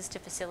devices to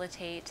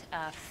facilitate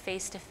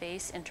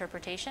face-to-face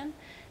interpretation.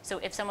 So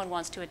if someone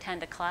wants to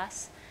attend a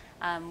class,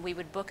 we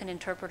would book an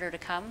interpreter to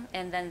come,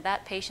 and then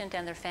that patient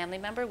and their family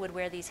member would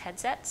wear these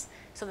headsets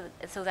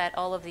so that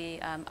all of the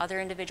other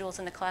individuals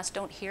in the class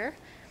don't hear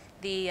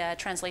the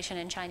translation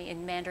in Chinese,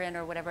 in Mandarin,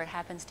 or whatever it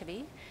happens to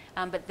be.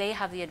 But they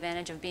have the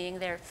advantage of being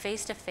there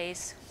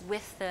face-to-face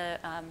with the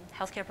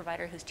healthcare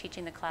provider who's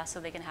teaching the class, so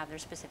they can have their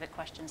specific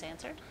questions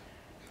answered.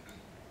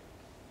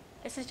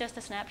 This is just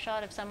a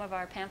snapshot of some of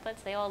our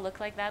pamphlets. They all look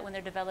like that when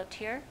they're developed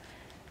here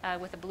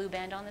with a blue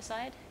band on the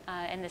side.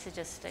 And this is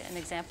just an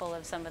example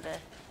of some of the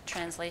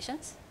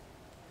translations.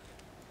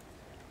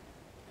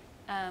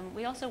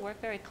 We also work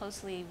very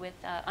closely with,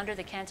 under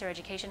the cancer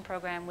education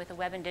program, with a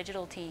web and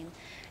digital team.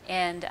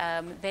 And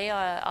they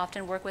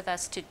often work with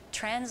us to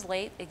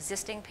translate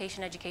existing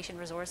patient education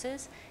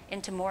resources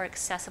into more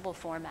accessible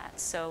formats.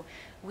 So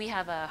we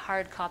have a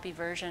hard copy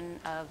version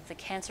of the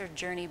Cancer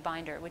Journey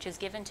Binder, which is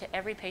given to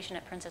every patient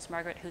at Princess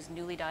Margaret who's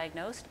newly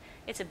diagnosed.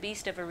 It's a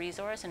beast of a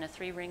resource in a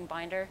 3-ring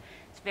binder.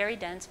 It's very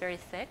dense, very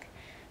thick.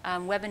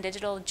 Web and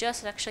digital,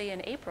 just actually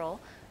in April,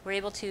 we're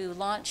able to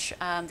launch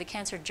the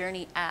Cancer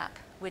Journey app,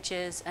 which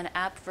is an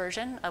app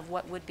version of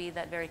what would be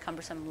that very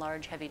cumbersome,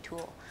 large, heavy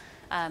tool.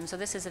 So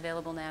this is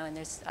available now, and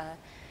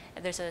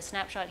there's a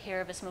snapshot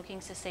here of a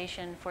smoking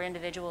cessation for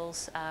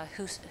individuals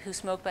who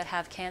smoke but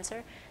have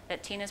cancer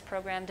that Tina's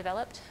program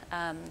developed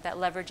that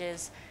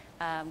leverages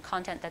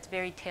content that's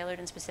very tailored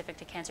and specific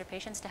to cancer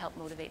patients to help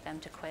motivate them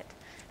to quit,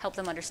 help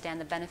them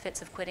understand the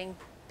benefits of quitting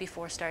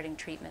before starting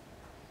treatment.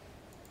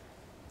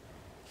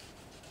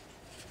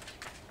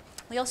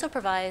 We also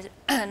provide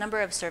a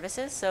number of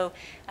services. So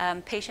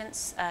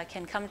patients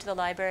can come to the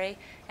library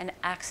and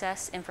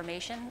access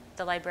information.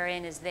 The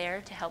librarian is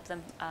there to help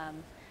them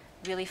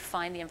really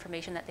find the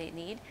information that they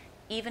need,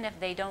 even if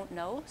they don't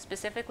know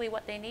specifically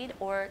what they need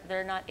or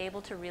they're not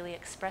able to really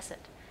express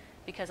it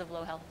because of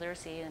low health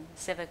literacy and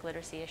civic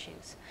literacy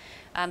issues.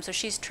 So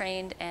she's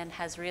trained and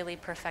has really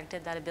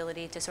perfected that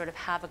ability to sort of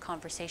have a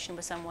conversation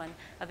with someone,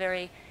 a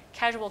very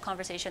casual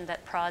conversation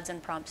that prods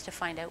and prompts to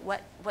find out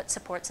what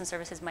supports and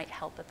services might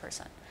help a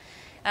person.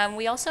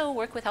 We also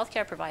work with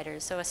healthcare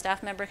providers. So a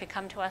staff member could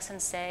come to us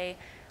and say,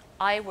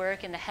 I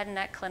work in the head and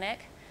neck clinic.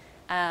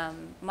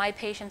 My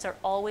patients are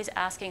always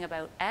asking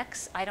about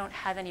X. I don't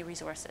have any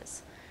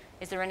resources.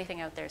 Is there anything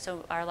out there?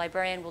 So our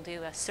librarian will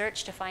do a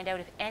search to find out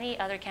if any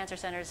other cancer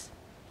centers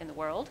in the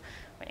world,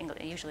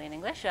 usually in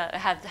English,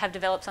 have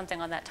developed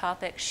something on that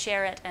topic,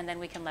 share it, and then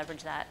we can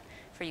leverage that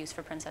for use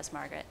for Princess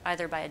Margaret,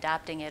 either by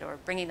adapting it or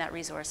bringing that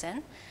resource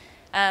in.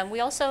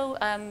 We also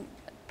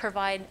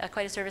provide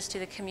quite a service to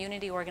the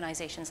community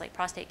organizations like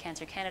Prostate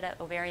Cancer Canada,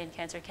 Ovarian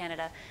Cancer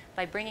Canada,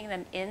 by bringing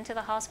them into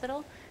the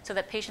hospital so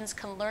that patients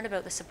can learn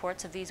about the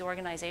supports of these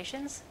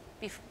organizations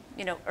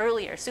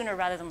earlier, sooner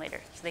rather than later,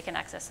 so they can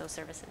access those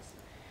services.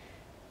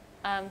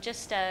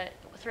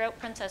 Throughout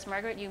Princess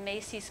Margaret, you may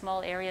see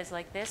small areas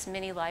like this,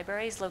 mini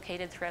libraries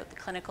located throughout the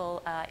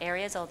clinical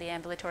areas, all the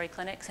ambulatory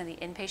clinics and the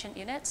inpatient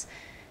units.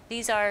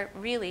 These are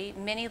really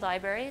mini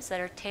libraries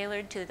that are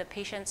tailored to the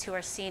patients who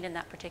are seen in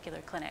that particular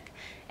clinic.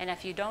 And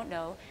if you don't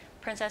know,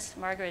 Princess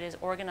Margaret is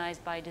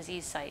organized by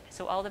disease site.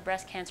 So all the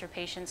breast cancer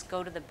patients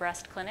go to the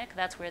breast clinic.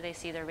 That's where they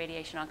see their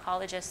radiation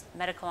oncologist,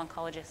 medical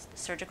oncologist,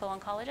 surgical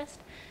oncologist.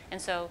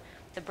 And so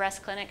the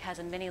breast clinic has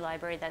a mini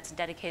library that's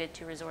dedicated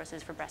to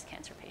resources for breast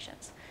cancer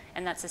patients.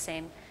 And that's the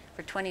same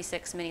for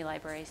 26 mini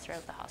libraries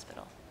throughout the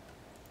hospital.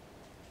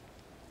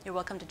 You're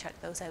welcome to check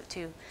those out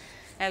too.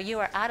 Now you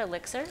are at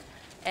Elixir,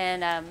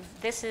 and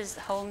this is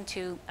home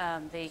to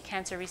the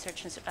Cancer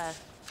Research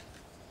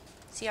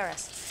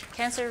CRS,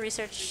 Cancer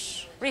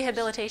Research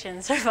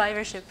Rehabilitation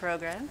Survivorship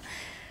Program,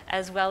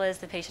 as well as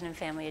the patient and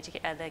family,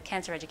 the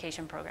cancer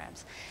education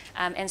programs.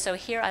 And so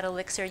here at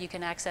Elixir, you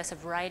can access a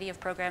variety of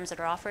programs that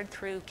are offered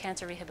through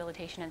cancer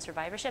rehabilitation and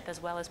survivorship,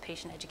 as well as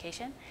patient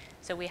education.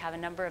 So we have a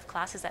number of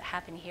classes that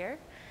happen here.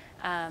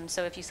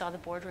 So if you saw the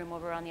boardroom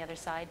over on the other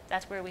side,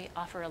 that's where we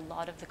offer a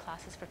lot of the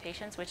classes for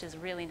patients, which is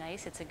really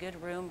nice. It's a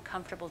good room,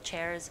 comfortable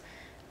chairs,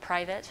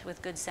 private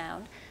with good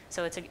sound.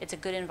 So it's a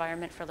good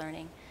environment for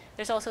learning.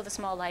 There's also the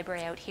small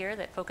library out here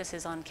that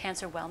focuses on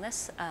cancer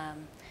wellness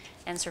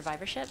and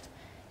survivorship,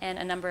 and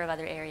a number of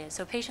other areas.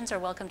 So patients are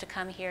welcome to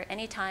come here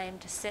anytime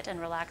to sit and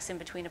relax in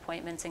between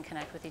appointments and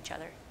connect with each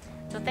other.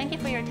 So thank you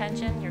for your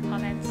attention, your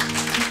comments.